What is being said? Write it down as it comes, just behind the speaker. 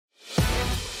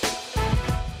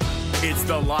It's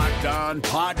the Locked On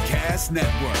Podcast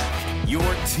Network, your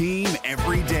team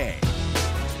every day.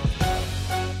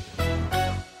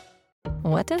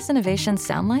 What does innovation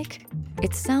sound like?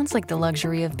 It sounds like the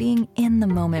luxury of being in the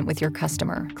moment with your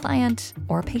customer, client,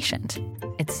 or patient.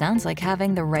 It sounds like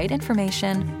having the right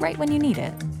information right when you need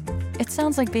it. It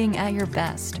sounds like being at your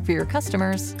best for your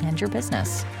customers and your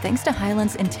business, thanks to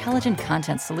Hyland's intelligent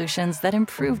content solutions that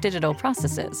improve digital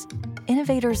processes.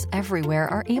 Innovators everywhere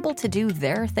are able to do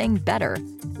their thing better,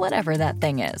 whatever that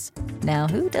thing is. Now,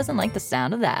 who doesn't like the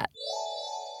sound of that?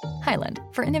 Hyland,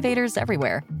 for innovators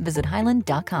everywhere. Visit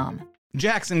hyland.com.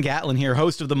 Jackson Gatlin here,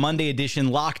 host of the Monday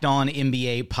edition Locked On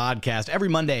NBA podcast. Every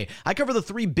Monday, I cover the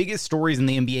 3 biggest stories in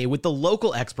the NBA with the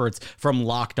local experts from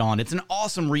Locked On. It's an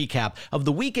awesome recap of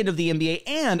the weekend of the NBA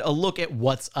and a look at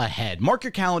what's ahead. Mark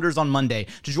your calendars on Monday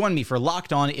to join me for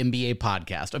Locked On NBA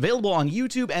podcast, available on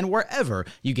YouTube and wherever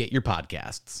you get your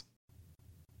podcasts.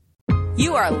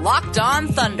 You are Locked On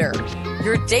Thunder,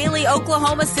 your daily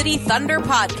Oklahoma City Thunder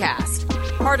podcast.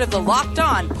 Part of the Locked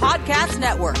On Podcast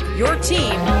Network, your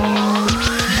team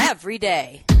every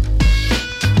day.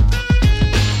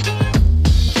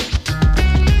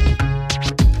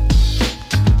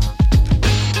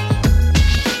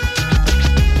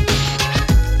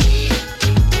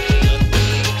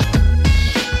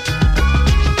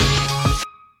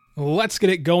 Let's get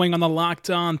it going on the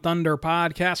Locked On Thunder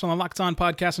podcast on the Locked On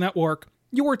Podcast Network,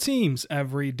 your teams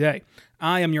every day.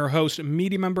 I am your host,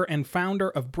 media member, and founder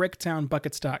of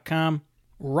BricktownBuckets.com,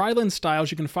 Rylan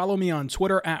Stiles. You can follow me on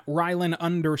Twitter at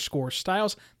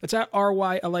Rylan_Stiles. That's at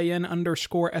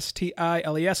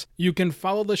RYLAN_STILES. You can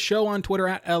follow the show on Twitter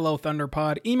at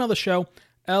LOThunderPod. Email the show,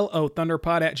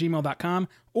 LOThunderPod@gmail.com,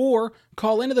 or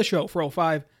call into the show,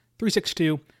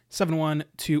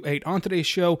 405-362-7128. On today's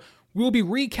show, we will be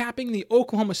recapping the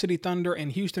Oklahoma City Thunder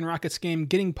and Houston Rockets game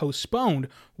getting postponed.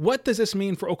 What does this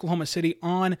mean for Oklahoma City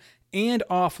on and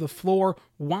off the floor?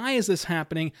 Why is this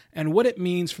happening? And what it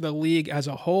means for the league as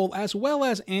a whole, as well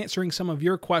as answering some of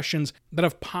your questions that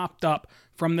have popped up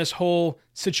from this whole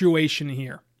situation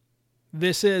here.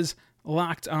 This is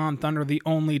Locked On Thunder, the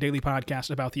only daily podcast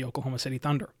about the Oklahoma City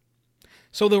Thunder.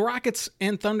 So the Rockets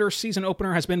and Thunder season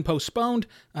opener has been postponed,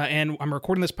 and I'm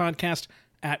recording this podcast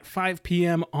at 5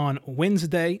 p.m. on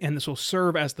Wednesday, and this will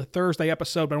serve as the Thursday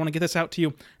episode, but I want to get this out to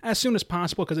you as soon as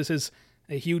possible because this is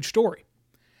a huge story.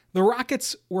 The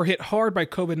Rockets were hit hard by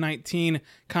COVID-19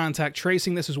 contact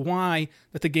tracing. This is why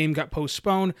that the game got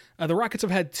postponed. The Rockets have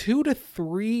had 2 to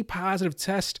 3 positive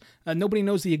tests. Nobody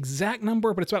knows the exact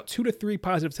number, but it's about 2 to 3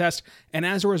 positive tests, and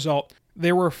as a result,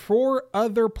 there were 4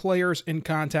 other players in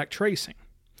contact tracing.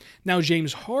 Now,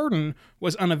 James Harden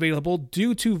was unavailable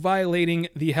due to violating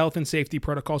the health and safety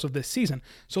protocols of this season.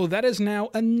 So that is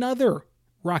now another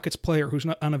Rockets player who's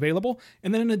not unavailable,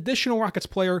 and then an additional Rockets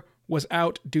player was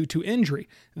out due to injury.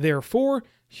 Therefore,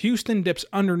 Houston dips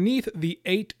underneath the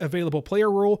 8 available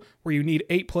player rule, where you need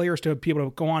 8 players to be able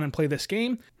to go on and play this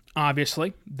game.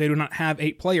 Obviously, they do not have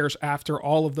 8 players after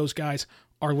all of those guys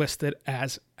are listed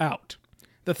as out.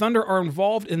 The Thunder are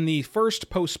involved in the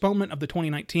first postponement of the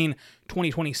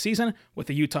 2019-2020 season with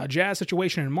the Utah Jazz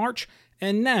situation in March,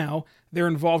 and now they're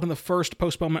involved in the first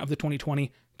postponement of the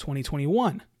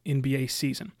 2020-2021 NBA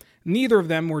season. Neither of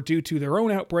them were due to their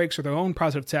own outbreaks or their own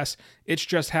positive tests. It's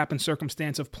just happened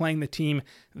circumstance of playing the team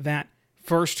that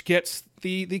first gets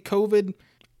the COVID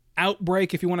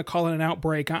outbreak, if you want to call it an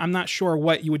outbreak. I'm not sure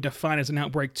what you would define as an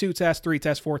outbreak. 2 tests, 3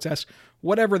 tests, 4 tests,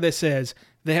 whatever this is,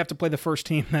 they have to play the first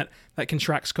team that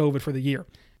contracts COVID for the year.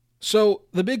 So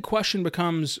the big question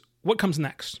becomes, what comes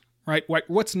next, right?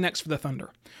 What's next for the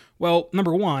Thunder? Well,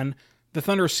 number one, the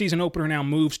Thunder's season opener now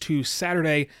moves to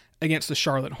Saturday against the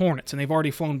Charlotte Hornets, and they've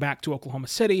already flown back to Oklahoma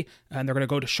City, and they're going to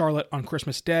go to Charlotte on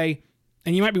Christmas Day.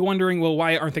 And you might be wondering, well,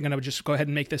 why aren't they going to just go ahead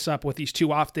and make this up with these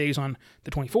 2 off days on the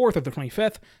 24th or the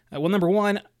 25th? Well, number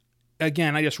one,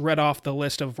 again, I just read off the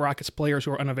list of Rockets players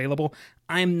who are unavailable.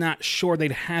 I'm not sure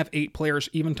they'd have 8 players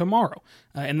even tomorrow.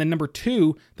 And then number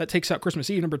 2, that takes out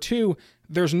Christmas Eve. Number 2,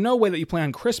 there's no way that you play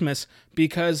on Christmas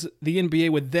because the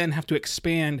NBA would then have to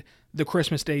expand the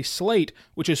Christmas Day slate,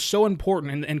 which is so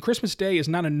important. And Christmas Day is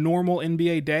not a normal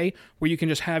NBA day where you can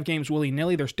just have games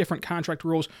willy-nilly. There's different contract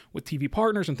rules with TV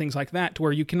partners and things like that to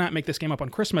where you cannot make this game up on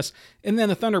Christmas. And then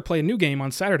the Thunder play a new game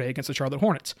on Saturday against the Charlotte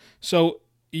Hornets. So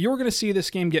you're going to see this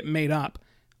game get made up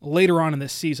later on in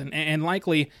this season, and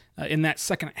likely in that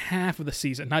second half of the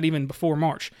season, not even before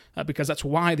March, because that's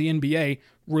why the NBA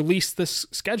released this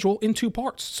schedule in 2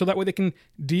 parts, so that way they can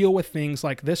deal with things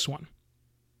like this one.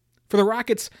 For the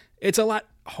Rockets, it's a lot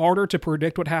harder to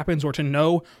predict what happens or to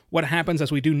know what happens,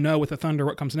 as we do know with the Thunder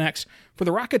what comes next. For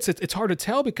the Rockets, it's hard to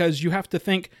tell because you have to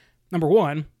think, number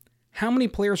one, how many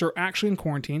players are actually in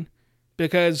quarantine,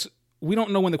 because we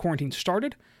don't know when the quarantine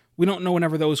started. We don't know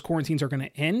whenever those quarantines are going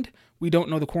to end. We don't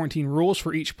know the quarantine rules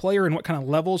for each player and what kind of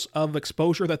levels of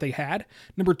exposure that they had.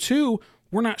 Number two,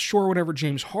 we're not sure whenever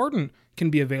James Harden can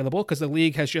be available, because the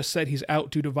league has just said he's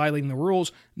out due to violating the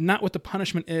rules, not what the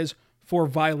punishment is for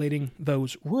violating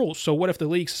those rules. So what if the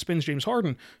league suspends James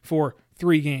Harden for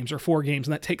 3 games or 4 games,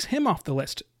 and that takes him off the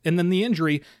list? And then the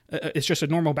injury, it's just a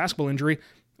normal basketball injury.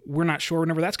 We're not sure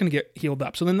whenever that's going to get healed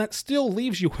up. So then that still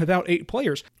leaves you without 8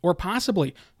 players, or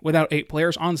possibly without 8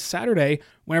 players on Saturday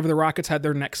whenever the Rockets had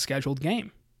their next scheduled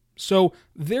game. So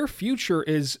their future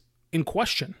is in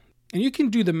question. And you can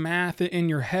do the math in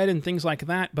your head and things like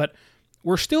that, but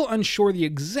we're still unsure the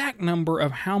exact number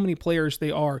of how many players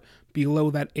they are below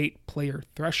that 8-player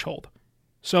threshold.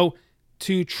 So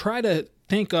to try to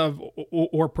think of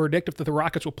or predict if the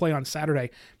Rockets will play on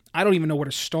Saturday, I don't even know where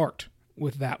to start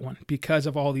with that one because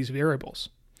of all these variables.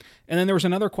 And then there was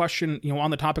another question,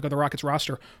 on the topic of the Rockets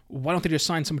roster. Why don't they just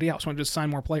sign somebody else? Why don't they just sign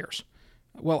more players?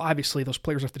 Well, obviously, those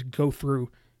players have to go through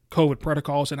COVID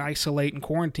protocols and isolate and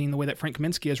quarantine the way that Frank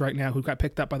Kaminsky is right now, who got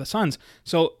picked up by the Suns.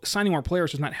 So signing more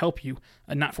players does not help you,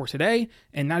 not for today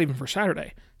and not even for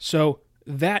Saturday. So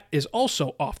that is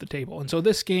also off the table. And so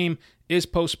this game is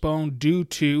postponed due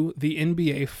to the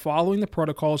NBA following the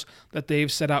protocols that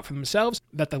they've set out for themselves,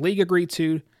 that the league agreed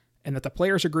to, and that the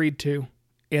players agreed to,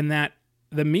 and that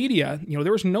the media,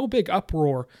 there was no big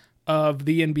uproar of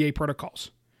the NBA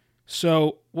protocols.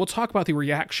 So we'll talk about the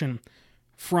reaction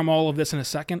from all of this in a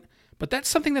second, but that's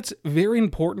something that's very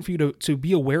important for you to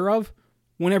be aware of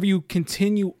whenever you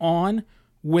continue on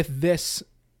with this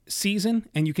season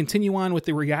and you continue on with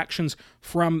the reactions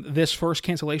from this first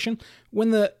cancellation. When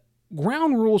the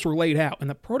ground rules were laid out and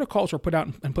the protocols were put out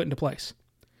and put into place,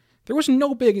 there was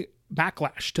no big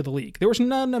backlash to the league. There was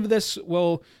none of this,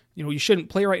 you shouldn't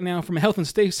play right now from a health and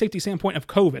safety standpoint of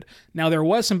COVID. Now, there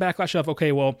was some backlash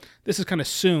of, this is kind of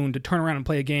soon to turn around and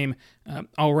play a game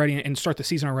already and start the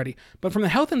season already. But from the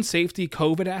health and safety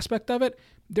COVID aspect of it,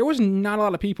 there was not a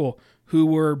lot of people who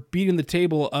were beating the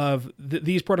table of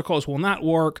these protocols will not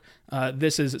work.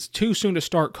 It's too soon to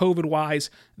start COVID-wise.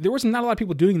 There was not a lot of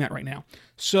people doing that right now.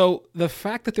 So the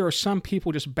fact that there are some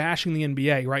people just bashing the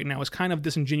NBA right now is kind of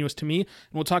disingenuous to me. And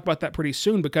we'll talk about that pretty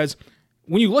soon, because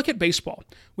when you look at baseball,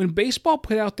 when baseball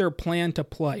put out their plan to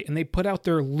play and they put out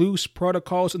their loose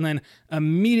protocols, and then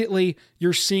immediately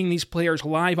you're seeing these players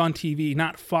live on TV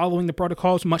not following the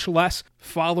protocols, much less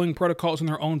following protocols in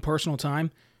their own personal time.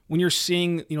 When you're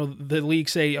seeing, the league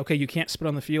say, okay, you can't spit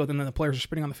on the field, and then the players are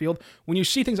spitting on the field. When you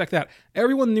see things like that,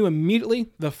 everyone knew immediately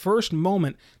the first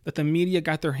moment that the media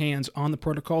got their hands on the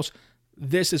protocols,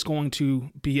 this is going to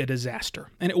be a disaster.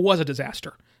 And it was a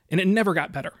disaster. And it never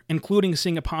got better, including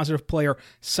seeing a positive player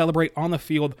celebrate on the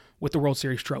field with the World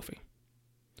Series trophy.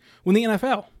 When the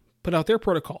NFL put out their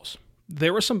protocols,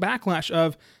 there was some backlash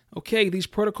of, okay, these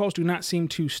protocols do not seem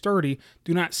too sturdy,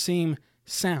 do not seem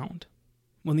sound.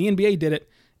 When the NBA did it,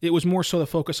 it was more so the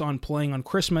focus on playing on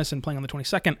Christmas and playing on the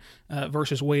 22nd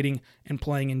versus waiting and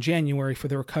playing in January for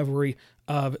the recovery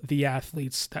of the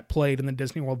athletes that played in the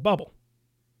Disney World bubble.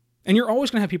 And you're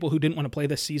always going to have people who didn't want to play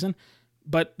this season,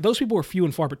 but those people were few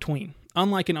and far between,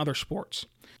 unlike in other sports.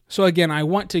 So again, I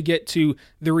want to get to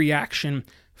the reaction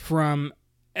from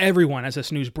everyone as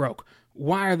this news broke.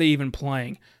 Why are they even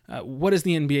playing? What is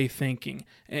the NBA thinking?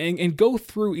 And go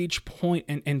through each point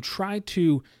and try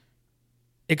to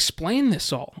explain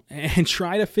this all and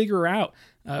try to figure out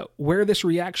where this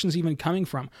reaction is even coming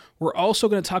from. We're also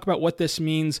going to talk about what this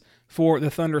means for the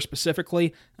Thunder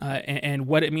specifically and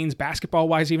what it means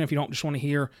basketball-wise, even if you don't just want to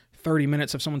hear 30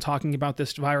 minutes of someone talking about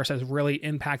this virus has really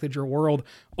impacted your world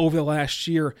over the last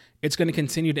year. It's going to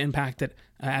continue to impact it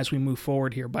as we move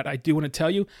forward here. But I do want to tell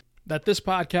you that this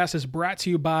podcast is brought to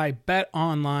you by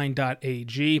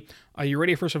betonline.ag. Are you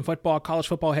ready for some football? College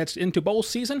football heads into bowl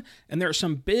season, and there are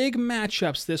some big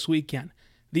matchups this weekend.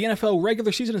 The NFL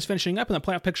regular season is finishing up, and the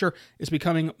playoff picture is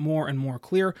becoming more and more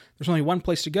clear. There's only one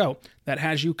place to go that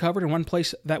has you covered and one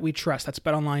place that we trust. That's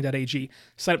betonline.ag.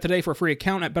 Sign up today for a free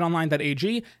account at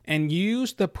betonline.ag and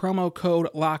use the promo code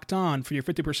LOCKEDON for your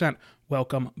 50%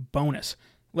 welcome bonus.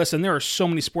 Listen, there are so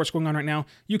many sports going on right now.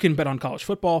 You can bet on college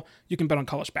football. You can bet on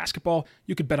college basketball.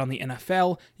 You could bet on the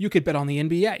NFL. You could bet on the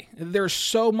NBA. There's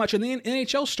so much. And the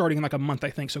NHL starting in like a month, I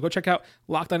think. So go check out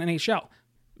Locked On NHL.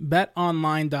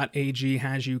 BetOnline.ag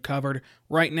has you covered.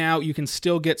 Right now, you can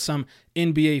still get some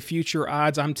NBA future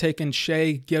odds. I'm taking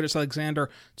Shai Gilgeous-Alexander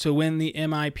to win the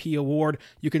MIP award.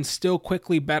 You can still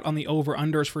quickly bet on the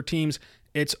over-unders for teams.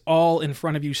 It's all in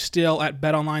front of you still at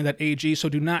betonline.ag, so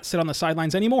do not sit on the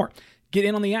sidelines anymore. Get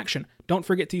in on the action. Don't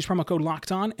forget to use promo code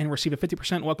LOCKEDON and receive a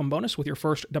 50% welcome bonus with your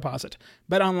first deposit.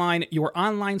 BetOnline, your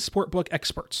online sportbook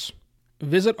experts.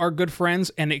 Visit our good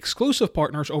friends and exclusive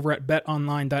partners over at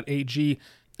betonline.ag,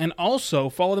 and also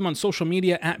follow them on social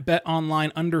media at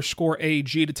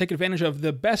betonline_AG to take advantage of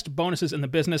the best bonuses in the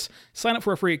business. Sign up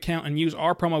for a free account and use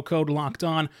our promo code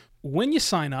LOCKEDON when you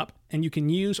sign up, and you can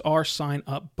use our sign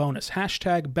up bonus.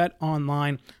 Hashtag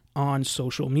betonline on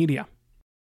social media.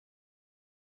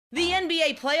 The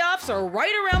NBA playoffs are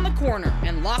right around the corner,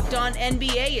 and Locked On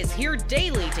NBA is here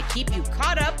daily to keep you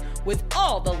caught up with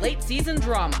all the late season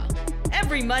drama.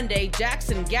 Every Monday,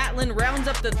 Jackson Gatlin rounds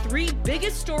up the 3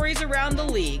 biggest stories around the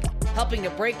league, helping to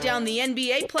break down the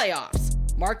NBA playoffs.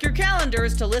 Mark your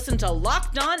calendars to listen to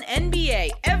Locked On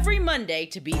NBA every Monday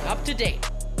to be up to date.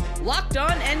 Locked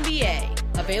On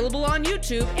NBA, available on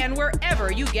YouTube and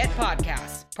wherever you get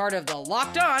podcasts. Part of the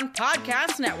Locked On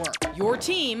Podcast Network, your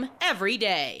team every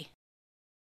day.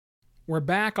 We're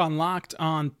back on Locked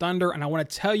On Thunder, and I want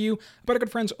to tell you about our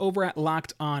good friends over at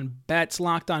Locked On Bets.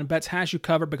 Locked On Bets has you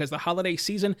covered because the holiday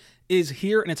season is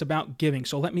here, and it's about giving.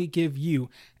 So let me give you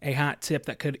a hot tip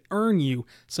that could earn you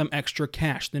some extra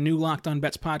cash. The new Locked On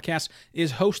Bets podcast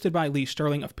is hosted by Lee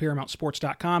Sterling of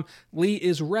ParamountSports.com. Lee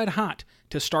is red hot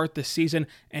to start the season,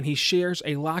 and he shares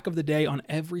a lock of the day on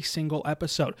every single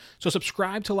episode. So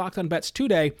subscribe to Locked On Bets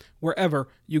today, wherever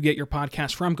you get your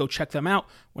podcast from. Go check them out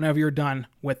whenever you're done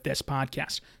with this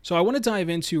podcast. So I want to dive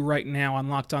into right now on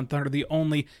Locked On Thunder, the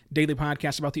only daily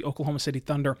podcast about the Oklahoma City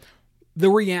Thunder, the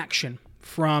reaction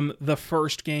from the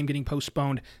first game getting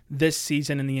postponed this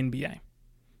season in the NBA.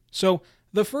 So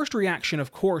the first reaction,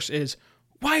 of course, is,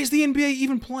 why is the NBA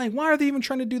even playing? Why are they even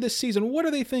trying to do this season? What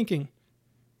are they thinking?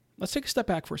 Let's take a step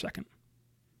back for a second.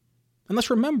 And let's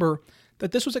remember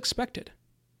that this was expected.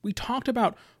 We talked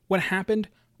about what happened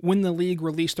when the league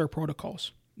released their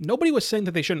protocols. Nobody was saying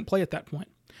that they shouldn't play at that point.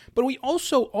 But we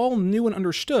also all knew and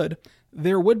understood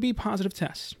there would be positive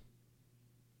tests.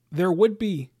 There would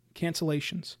be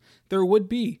cancellations. There would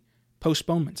be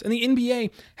postponements. And the NBA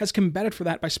has combated for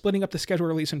that by splitting up the schedule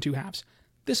release in 2 halves.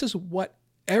 This is what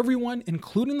everyone,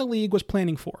 including the league, was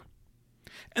planning for.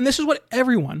 And this is what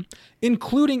everyone,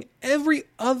 including every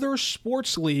other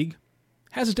sports league,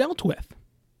 has dealt with.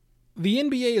 The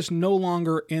NBA is no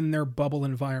longer in their bubble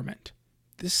environment.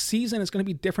 This season is going to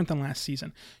be different than last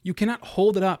season. You cannot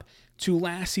hold it up to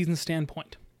last season's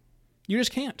standpoint. You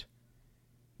just can't.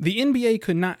 The NBA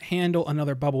could not handle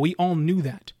another bubble. We all knew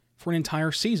that for an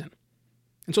entire season.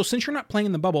 And so since you're not playing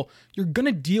in the bubble, you're going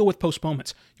to deal with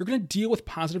postponements. You're going to deal with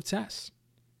positive tests.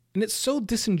 And it's so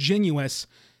disingenuous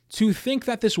to think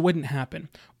that this wouldn't happen,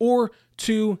 or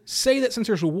to say that since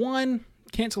there's one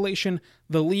cancellation,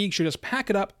 the league should just pack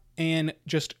it up and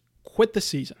just quit the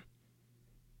season,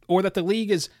 or that the league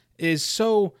is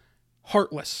so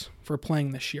heartless for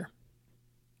playing this year.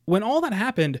 When all that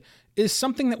happened is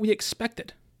something that we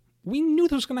expected. We knew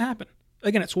this was going to happen.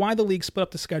 Again, it's why the league split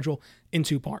up the schedule in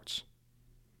 2 parts.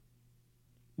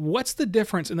 What's the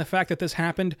difference in the fact that this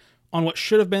happened on what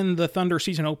should have been the Thunder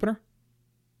season opener?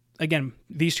 Again,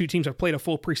 these 2 teams have played a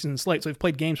full preseason slate, so they've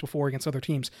played games before against other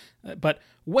teams. But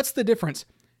what's the difference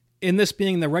in this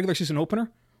being the regular season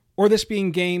opener or this being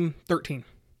game 13?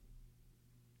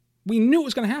 We knew it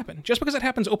was going to happen. Just because it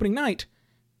happens opening night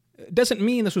doesn't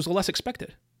mean this was less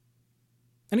expected.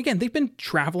 And again, they've been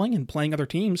traveling and playing other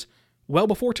teams well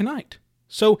before tonight.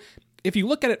 So if you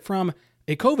look at it from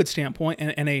a COVID standpoint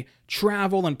and a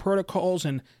travel and protocols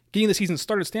and getting the season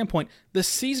started standpoint, the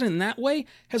season in that way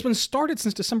has been started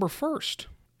since December 1st.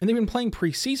 And they've been playing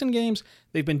preseason games.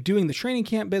 They've been doing the training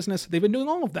camp business. They've been doing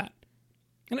all of that.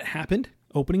 And it happened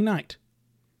opening night.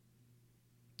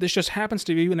 This just happens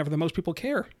to be whenever the most people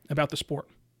care about the sport.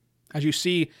 As you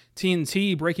see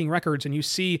TNT breaking records and you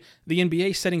see the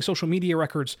NBA setting social media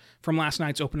records from last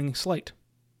night's opening slate.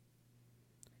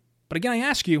 But again, I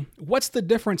ask you, what's the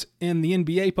difference in the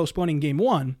NBA postponing game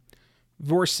 1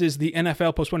 versus the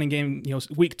NFL postponing game,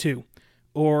 week 2,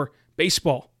 or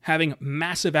baseball having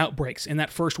massive outbreaks in that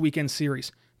first weekend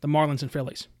series, the Marlins and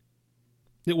Phillies?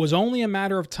 It was only a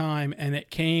matter of time, and it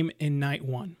came in night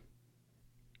 1.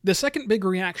 The second big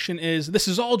reaction is, this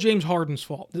is all James Harden's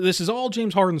fault. This is all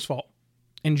James Harden's fault.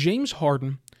 And James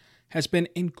Harden has been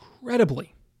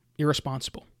incredibly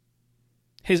irresponsible.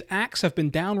 His acts have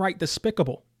been downright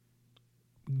despicable,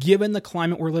 given the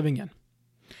climate we're living in.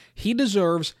 He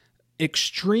deserves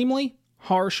extremely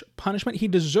harsh punishment. He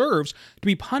deserves to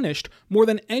be punished more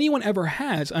than anyone ever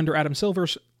has under Adam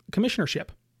Silver's commissionership.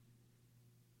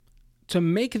 To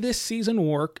make this season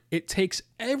work, it takes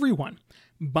everyone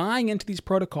buying into these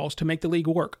protocols to make the league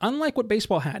work. Unlike what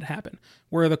baseball had happen,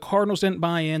 where the Cardinals didn't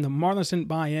buy in, the Marlins didn't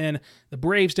buy in, the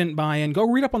Braves didn't buy in. Go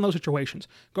read up on those situations.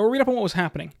 Go read up on what was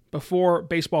happening before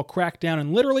baseball cracked down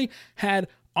and literally had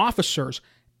officers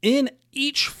in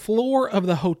each floor of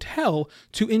the hotel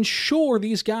to ensure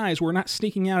these guys were not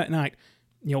sneaking out at night,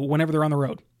 whenever they're on the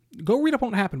road. Go read up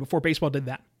on what happened before baseball did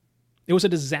that. It was a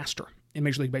disaster in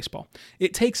Major League Baseball.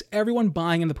 It takes everyone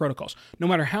buying into the protocols. No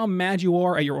matter how mad you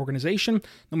are at your organization,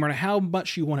 no matter how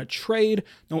much you want to trade,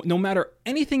 no matter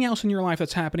anything else in your life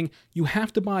that's happening, you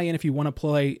have to buy in if you want to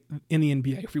play in the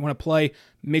NBA. If you want to play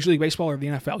Major League Baseball or the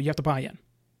NFL, you have to buy in.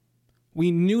 We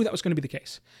knew that was going to be the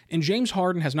case. And James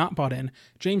Harden has not bought in.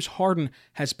 James Harden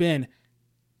has been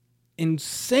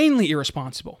insanely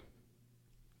irresponsible.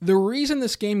 The reason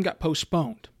this game got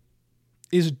postponed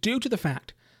is due to the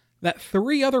fact that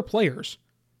 3 other players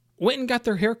went and got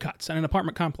their haircuts at an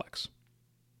apartment complex.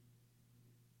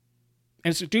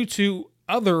 And it's due to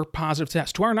other positive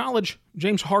tests. To our knowledge,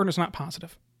 James Harden is not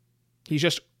positive. He's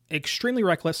just extremely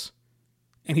reckless,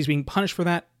 and he's being punished for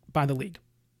that by the league.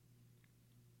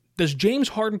 Does James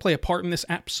Harden play a part in this?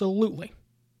 Absolutely.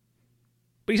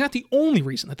 But he's not the only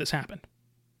reason that this happened.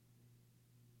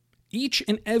 Each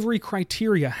and every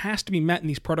criteria has to be met in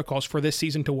these protocols for this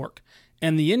season to work.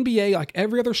 And the NBA, like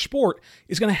every other sport,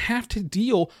 is going to have to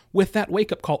deal with that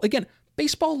wake-up call. Again,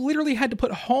 baseball literally had to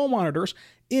put hall monitors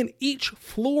in each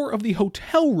floor of the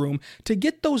hotel room to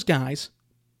get those guys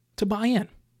to buy in,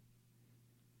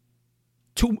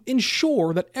 to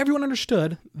ensure that everyone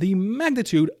understood the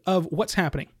magnitude of what's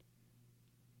happening.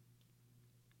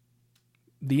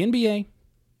 The NBA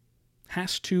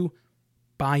has to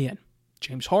buy in.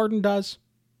 James Harden does.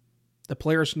 The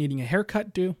players needing a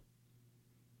haircut do.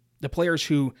 The players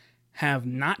who have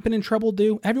not been in trouble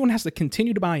do. Everyone has to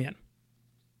continue to buy in.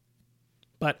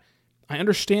 But I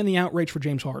understand the outrage for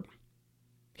James Harden.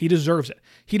 He deserves it.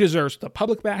 He deserves the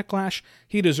public backlash.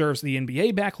 He deserves the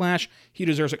NBA backlash. He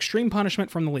deserves extreme punishment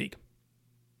from the league.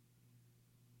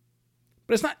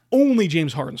 But it's not only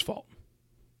James Harden's fault.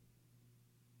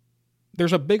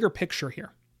 There's a bigger picture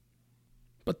here.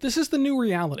 But this is the new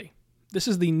reality. This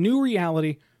is the new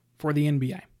reality for the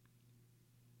NBA.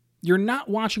 You're not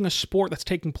watching a sport that's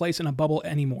taking place in a bubble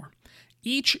anymore.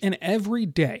 Each and every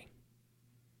day,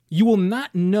 you will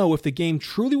not know if the game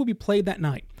truly will be played that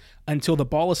night until the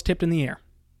ball is tipped in the air.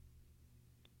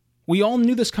 We all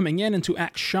knew this coming in, and to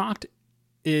act shocked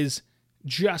is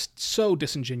just so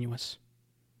disingenuous.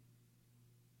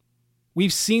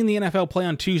 We've seen the NFL play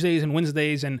on Tuesdays and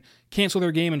Wednesdays and cancel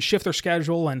their game and shift their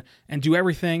schedule and do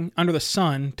everything under the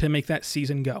sun to make that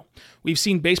season go. We've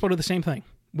seen baseball do the same thing,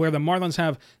 where the Marlins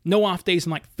have no off days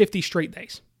in like 50 straight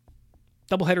days.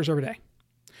 Doubleheaders every day.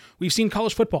 We've seen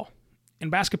college football and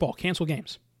basketball cancel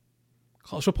games.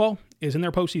 College football is in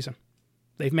their postseason.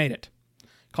 They've made it.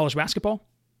 College basketball,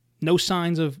 no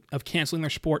signs of canceling their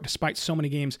sport despite so many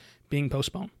games being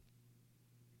postponed.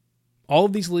 All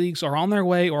of these leagues are on their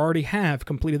way or already have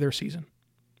completed their season.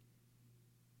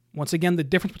 Once again, the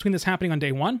difference between this happening on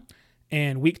day 1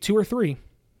 and week 2 or 3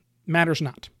 matters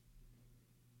not.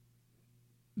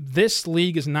 This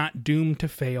league is not doomed to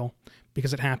fail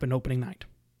because it happened opening night.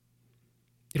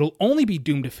 It'll only be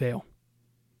doomed to fail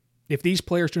if these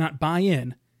players do not buy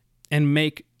in and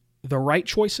make the right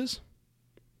choices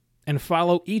and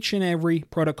follow each and every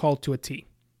protocol to a T.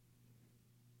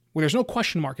 Where there's no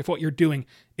question mark if what you're doing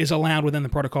is allowed within the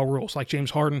protocol rules. Like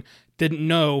James Harden didn't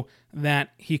know that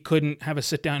he couldn't have a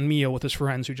sit-down meal with his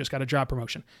friends who just got a job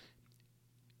promotion.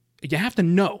 You have to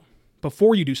know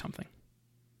before you do something.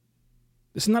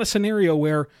 This is not a scenario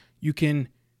where you can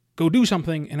go do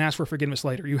something and ask for forgiveness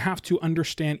later. You have to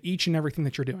understand each and everything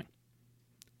that you're doing.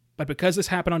 But because this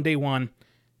happened on day 1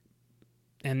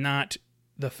 and not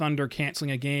the Thunder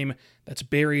canceling a game that's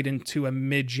buried into a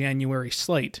mid-January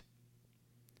slate,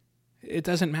 it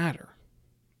doesn't matter.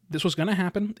 This was going to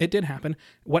happen. It did happen.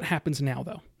 What happens now,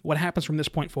 though? What happens from this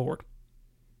point forward?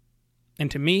 And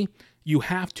to me, you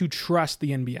have to trust the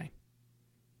NBA.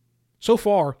 So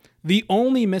far, the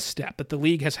only misstep that the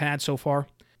league has had so far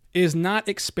is not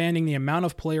expanding the amount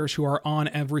of players who are on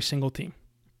every single team.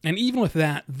 And even with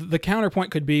that, the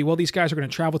counterpoint could be, well, these guys are going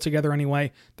to travel together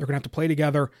anyway. They're going to have to play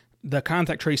together. The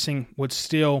contact tracing would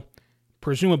still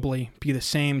presumably be the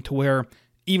same to where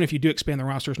even if you do expand the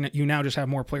rosters, you now just have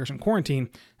more players in quarantine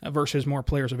versus more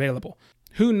players available.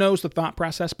 Who knows the thought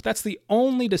process, but that's the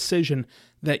only decision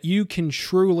that you can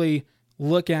truly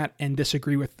look at and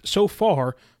disagree with so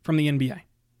far from the NBA.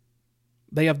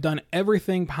 They have done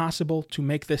everything possible to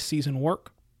make this season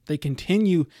work. They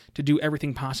continue to do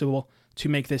everything possible to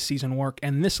make this season work,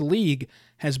 and this league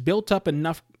has built up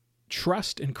enough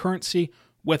trust and currency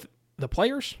with the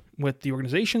players, with the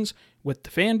organizations, with the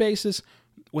fan bases,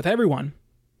 with everyone,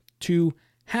 to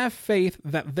have faith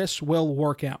that this will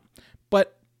work out.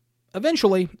 But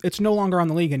eventually, it's no longer on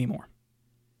the league anymore.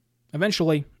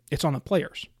 Eventually, it's on the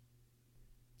players.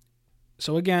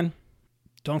 So again,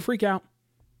 don't freak out.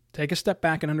 Take a step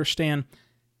back and understand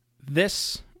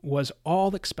this was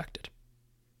all expected.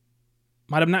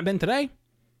 Might have not been today,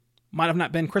 might have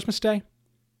not been Christmas Day,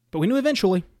 but we knew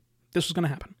eventually this was going to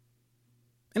happen.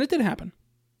 And it did happen.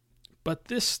 But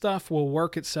this stuff will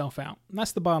work itself out. And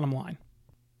that's the bottom line.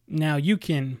 Now, you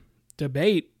can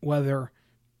debate whether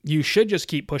you should just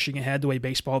keep pushing ahead the way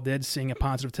baseball did, seeing a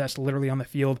positive test literally on the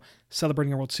field,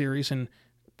 celebrating a World Series, and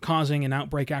causing an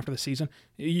outbreak after the season.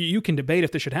 You can debate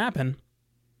if this should happen.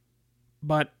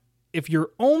 But if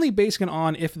you're only basing it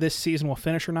on if this season will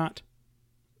finish or not,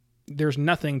 there's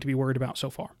nothing to be worried about so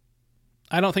far.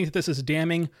 I don't think that this is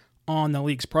damning on the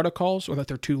league's protocols or that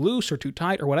they're too loose or too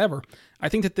tight or whatever. I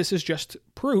think that this is just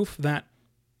proof that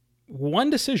one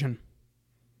decision,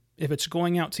 if it's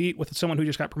going out to eat with someone who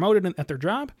just got promoted at their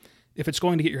job, if it's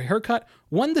going to get your hair cut,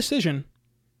 one decision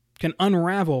can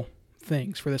unravel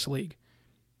things for this league.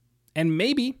 And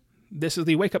maybe this is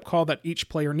the wake-up call that each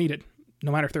player needed,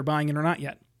 no matter if they're buying in or not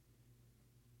yet,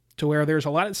 to where there's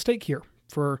a lot at stake here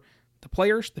for the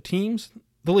players, the teams,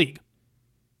 the league.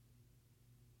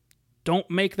 Don't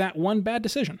make that one bad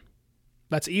decision.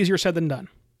 That's easier said than done.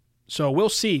 So we'll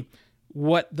see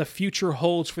what the future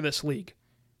holds for this league.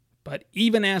 But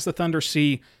even as the Thunder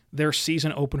see their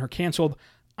season opener canceled,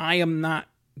 I am not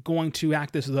going to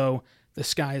act as though the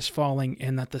sky is falling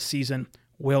and that the season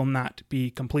will not be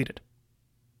completed.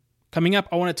 Coming up,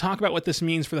 I want to talk about what this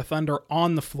means for the Thunder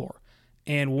on the floor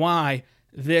and why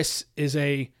this is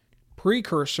a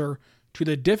precursor to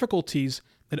the difficulties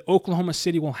that Oklahoma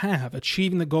City will have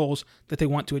achieving the goals that they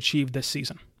want to achieve this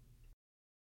season.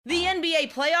 The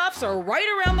NBA playoffs are right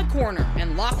around the corner,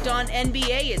 and Locked On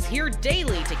NBA is here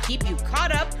daily to keep you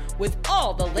caught up with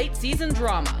all the late season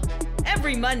drama.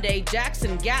 Every Monday,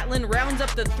 Jackson Gatlin rounds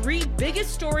up the 3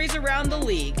 biggest stories around the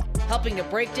league, helping to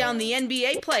break down the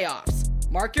NBA playoffs.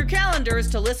 Mark your calendars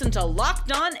to listen to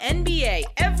Locked On NBA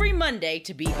every Monday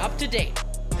to be up to date.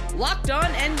 Locked On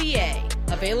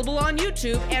NBA, available on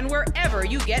YouTube and wherever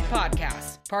you get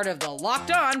podcasts. Part of the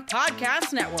Locked On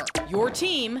Podcast Network, your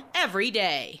team every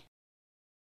day.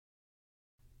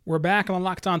 We're back on the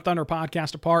Locked On Thunder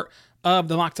podcast, a part of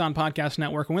the Locked On Podcast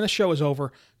Network. And when the show is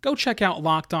over, go check out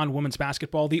Locked On Women's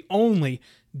Basketball, the only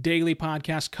daily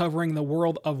podcast covering the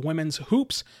world of women's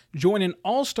hoops. Join an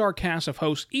all-star cast of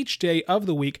hosts each day of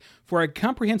the week for a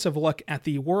comprehensive look at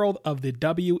the world of the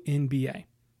WNBA,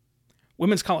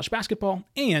 women's college basketball,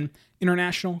 and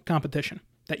international competition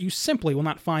that you simply will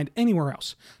not find anywhere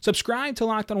else. Subscribe to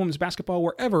Locked On Women's Basketball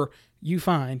wherever you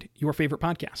find your favorite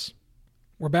podcasts.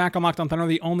 We're back on Locked On Thunder,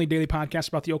 the only daily podcast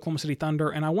about the Oklahoma City Thunder,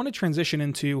 and I want to transition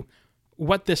into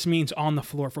what this means on the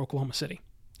floor for Oklahoma City.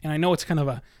 And I know it's kind of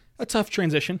a tough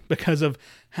transition because of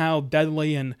how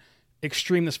deadly and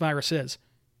extreme this virus is.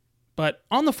 But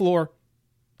on the floor,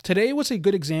 today was a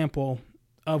good example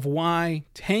of why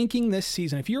tanking this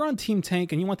season, if you're on Team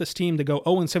Tank and you want this team to go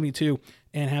 0-72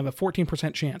 and have a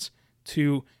 14% chance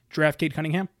to draft Cade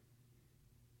Cunningham,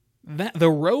 that the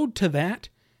road to that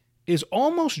is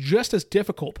almost just as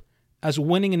difficult as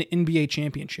winning an NBA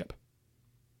championship.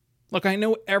 Look, I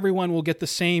know everyone will get the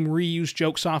same reused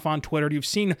jokes off on Twitter. You've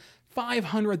seen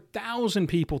 500,000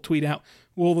 people tweet out,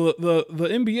 well, the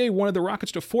NBA wanted the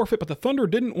Rockets to forfeit, but the Thunder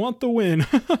didn't want the win.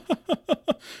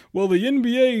 Well, the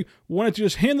NBA wanted to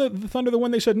just hand the Thunder the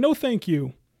win. They said, no, thank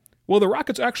you. Well, the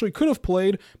Rockets actually could have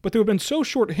played, but they would have been so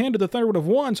short-handed the Thunder would have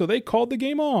won, so they called the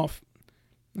game off.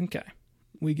 Okay,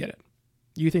 we get it.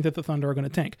 You think that the Thunder are going to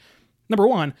tank. Number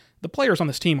one, the players on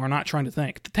this team are not trying to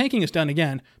tank. The tanking is done,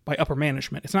 again, by upper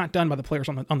management. It's not done by the players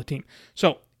on the team.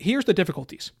 So here's the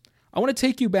difficulties. I want to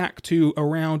take you back to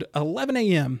around 11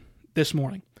 a.m. this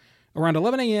morning. Around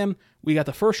 11 a.m., we got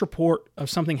the first report of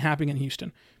something happening in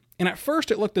Houston. And at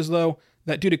first, it looked as though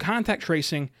that due to contact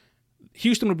tracing,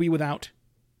 Houston would be without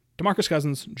DeMarcus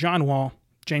Cousins, John Wall,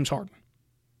 James Harden,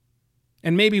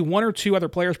 and maybe one or two other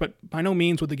players, but by no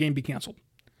means would the game be canceled.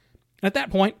 And at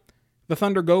that point, the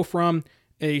Thunder go from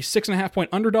a 6.5-point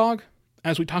underdog,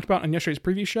 as we talked about on yesterday's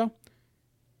preview show,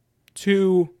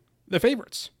 to the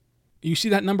favorites. You see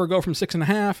that number go from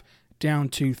 6.5 down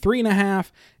to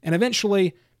 3.5, and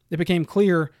eventually it became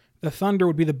clear the Thunder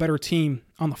would be the better team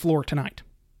on the floor tonight,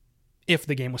 if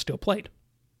the game was still played.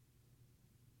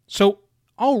 So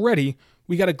already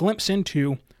we got a glimpse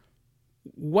into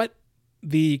what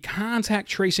the contact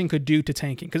tracing could do to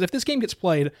tanking. Because if this game gets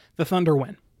played, the Thunder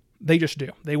win. They just do.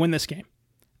 They win this game.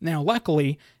 Now,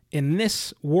 luckily, in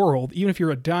this world, even if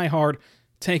you're a diehard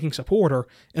tanking supporter,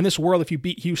 in this world, if you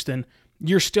beat Houston,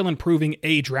 you're still improving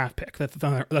a draft pick that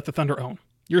the Thunder own.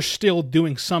 You're still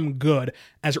doing some good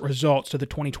as it results to the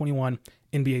 2021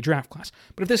 NBA draft class.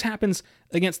 But if this happens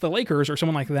against the Lakers or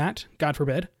someone like that, God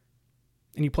forbid,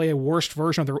 and you play a worst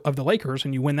version of the Lakers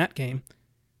and you win that game,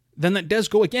 then that does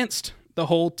go against the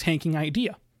whole tanking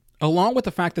idea. Along with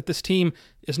the fact that this team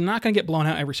is not going to get blown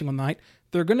out every single night,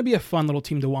 they're going to be a fun little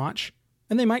team to watch,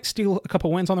 and they might steal a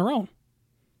couple wins on their own.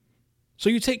 So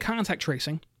you take contact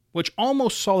tracing, which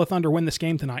almost saw the Thunder win this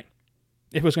game tonight,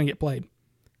 if it was going to get played,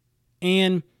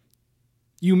 and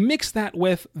you mix that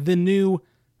with the new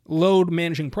load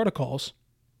managing protocols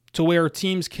to where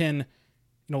teams can,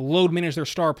 load manage their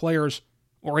star players,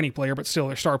 or any player, but still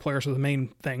their star players are the main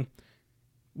thing,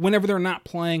 whenever they're not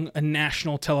playing a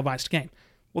national televised game.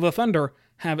 Well, the Thunder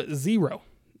have 0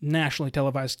 nationally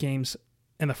televised games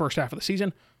in the first half of the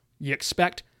season. You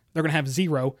expect they're going to have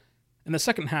 0 in the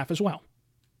second half as well.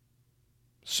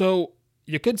 So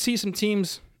you could see some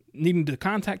teams needing to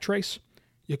contact trace.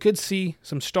 You could see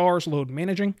some stars load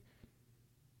managing.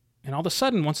 And all of a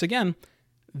sudden, once again,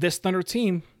 this Thunder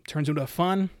team turns into a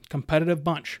fun, competitive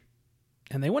bunch.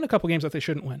 And they win a couple games that they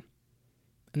shouldn't win.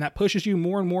 And that pushes you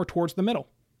more and more towards the middle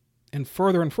and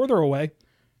further away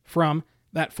from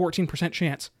that 14%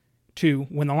 chance to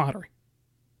win the lottery.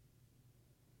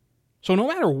 So no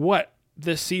matter what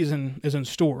this season is in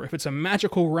store, if it's a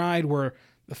magical ride where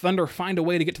the Thunder find a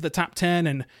way to get to the top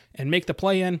 10 and make the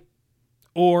play-in,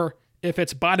 or if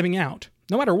it's bottoming out,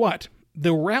 no matter what,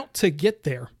 the route to get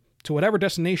there, to whatever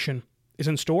destination is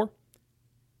in store,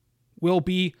 will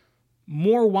be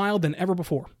more wild than ever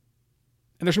before.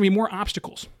 And there's going to be more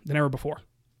obstacles than ever before.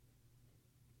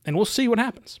 And we'll see what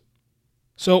happens.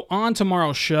 So on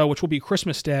tomorrow's show, which will be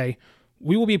Christmas Day,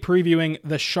 we will be previewing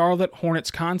the Charlotte Hornets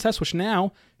contest, which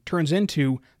now turns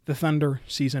into the Thunder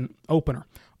season opener.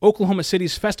 Oklahoma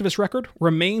City's Festivus record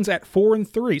remains at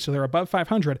 4-3, so they're above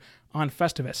 500 on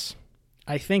Festivus.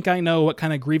 I think I know what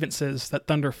kind of grievances that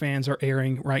Thunder fans are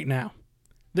airing right now.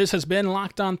 This has been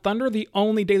Locked On Thunder, the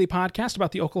only daily podcast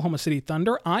about the Oklahoma City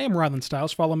Thunder. I am Rylan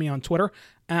Stiles. Follow me on Twitter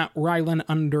at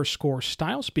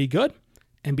Rylan_Stiles. Be good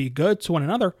and be good to one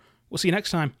another. We'll see you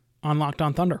next time on Locked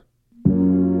On Thunder. Perfect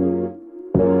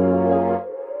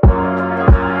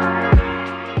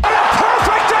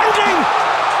ending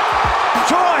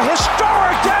to a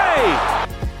historic day.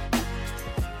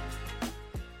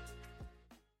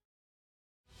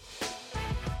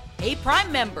 Hey,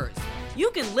 Prime members,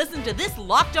 you can listen to this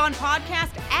Locked On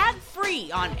podcast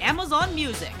ad-free on Amazon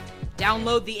Music.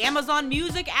 Download the Amazon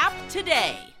Music app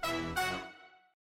today.